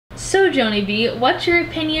So, Joni B, what's your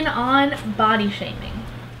opinion on body shaming?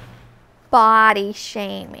 Body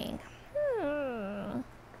shaming.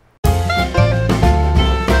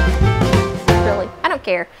 Really, I don't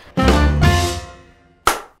care.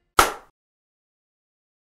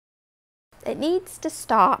 It needs to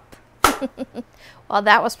stop. Well,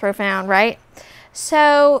 that was profound, right?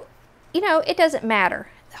 So, it doesn't matter.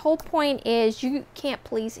 The whole point is you can't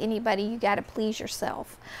please anybody. You got to please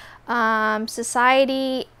yourself.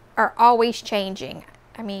 Society are always changing.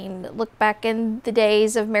 I mean, look back in the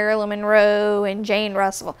days of Marilyn Monroe and Jane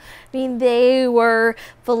Russell. I mean, they were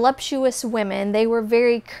voluptuous women. They were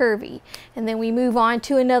very curvy. And then we move on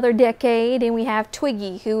to another decade and we have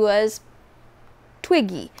Twiggy, who was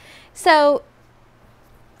Twiggy. So,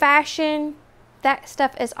 fashion, that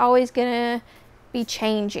stuff is always going to be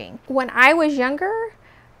changing. When I was younger,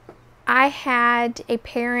 I had a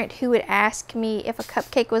parent who would ask me if a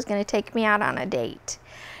cupcake was going to take me out on a date.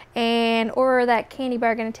 Or that candy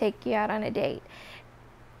bar going to take you out on a date.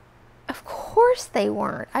 Of course they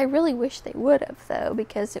weren't. I really wish they would have, though,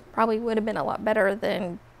 because it probably would have been a lot better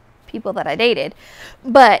than people that I dated.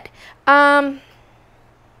 But that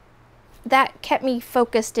kept me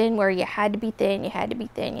focused in where you had to be thin, you had to be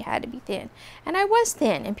thin, you had to be thin. And I was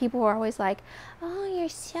thin, and people were always like, oh, you're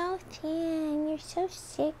so thin, you're so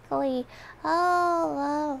sickly, oh,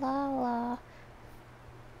 la, la, la.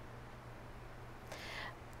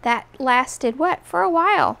 That lasted, what, for a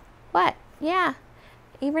while. What? Yeah.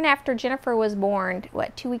 Even after Jennifer was born,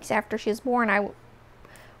 2 weeks after she was born, I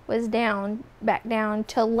was back down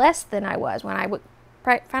to less than I was. When I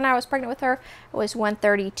found out I was pregnant with her, I was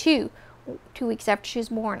 132. 2 weeks after she was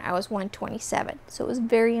born, I was 127. So it was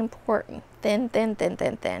very important. Thin, thin, thin,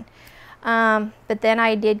 thin, thin. But then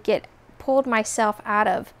I did pulled myself out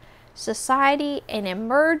of society and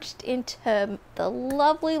emerged into the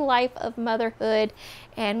lovely life of motherhood,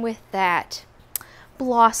 and with that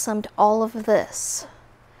blossomed all of this.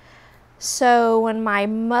 So when my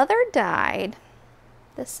mother died,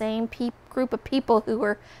 the same group of people who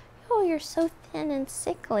were, oh, you're so thin and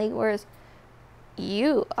sickly, whereas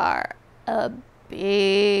you are a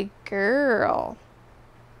big girl.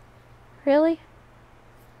 Really?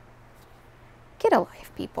 Get a life,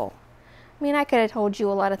 people. I mean, I could have told you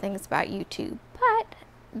a lot of things about you too, but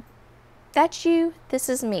that's you, this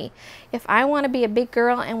is me. If I want to be a big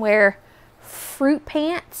girl and wear fruit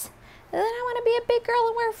pants, then I want to be a big girl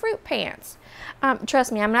and wear fruit pants.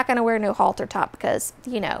 Trust me, I'm not going to wear no halter top because,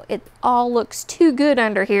 it all looks too good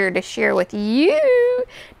under here to share with you.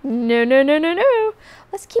 No, no, no, no, no.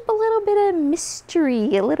 Let's keep a little bit of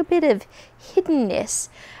mystery, a little bit of hiddenness.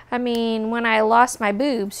 I mean, when I lost my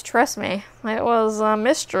boobs, trust me, it was a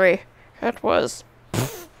mystery. It was.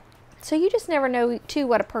 So you just never know, too,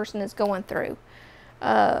 what a person is going through.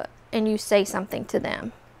 And you say something to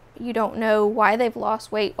them. You don't know why they've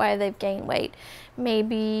lost weight, why they've gained weight.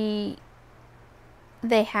 Maybe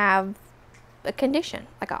they have a condition,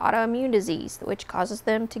 like an autoimmune disease, which causes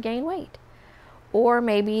them to gain weight. Or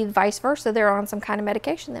maybe vice versa, they're on some kind of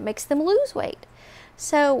medication that makes them lose weight.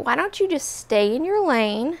 So why don't you just stay in your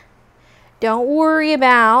lane? Don't worry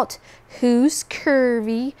about who's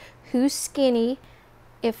curvy, who's skinny.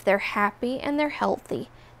 If they're happy and they're healthy,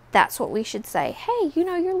 that's what we should say. Hey,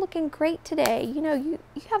 you're looking great today. You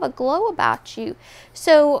have a glow about you.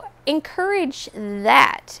 So encourage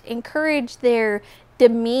that. Encourage their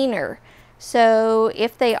demeanor. So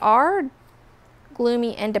if they are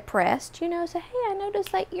gloomy and depressed, say, hey, I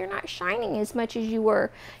noticed that you're not shining as much as you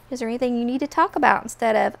were. Is there anything you need to talk about?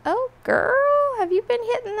 Instead of, oh, girl, have you been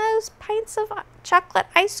hitting those pints of chocolate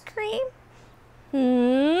ice cream?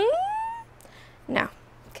 No,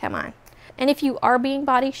 come on. And if you are being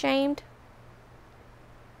body shamed,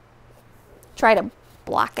 try to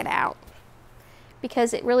block it out.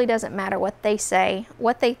 Because it really doesn't matter what they say,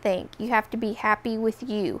 what they think. You have to be happy with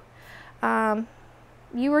you.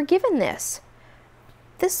 You were given this.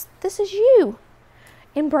 This is you.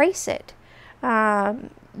 Embrace it.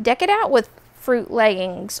 Deck it out with fruit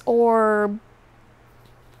leggings or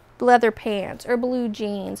leather pants or blue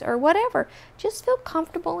jeans or whatever. Just feel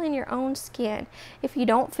comfortable in your own skin. If you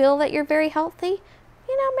don't feel that you're very healthy,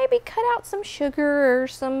 maybe cut out some sugar or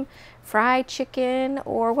some fried chicken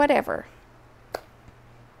or whatever.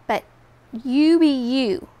 But you be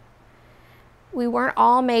you. We weren't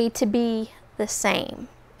all made to be the same.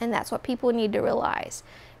 And that's what people need to realize.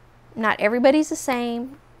 Not everybody's the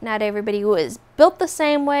same. Not everybody was built the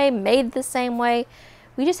same way, made the same way.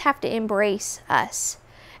 We just have to embrace us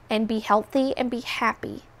and be healthy and be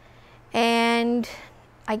happy. And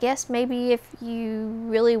I guess maybe if you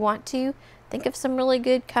really want to, think of some really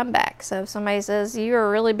good comebacks. So if somebody says, you're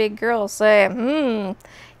a really big girl, say,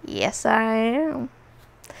 Yes, I am.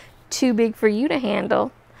 Too big for you to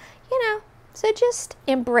handle. You know, so just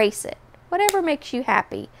embrace it. Whatever makes you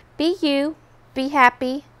happy. Be you. Be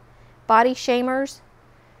happy. Body shamers,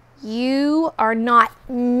 you are not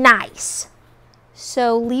nice.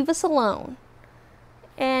 So leave us alone.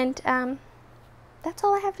 And that's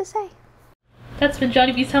all I have to say. That's been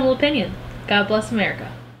Johnny B's Humble Opinion. God bless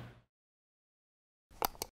America.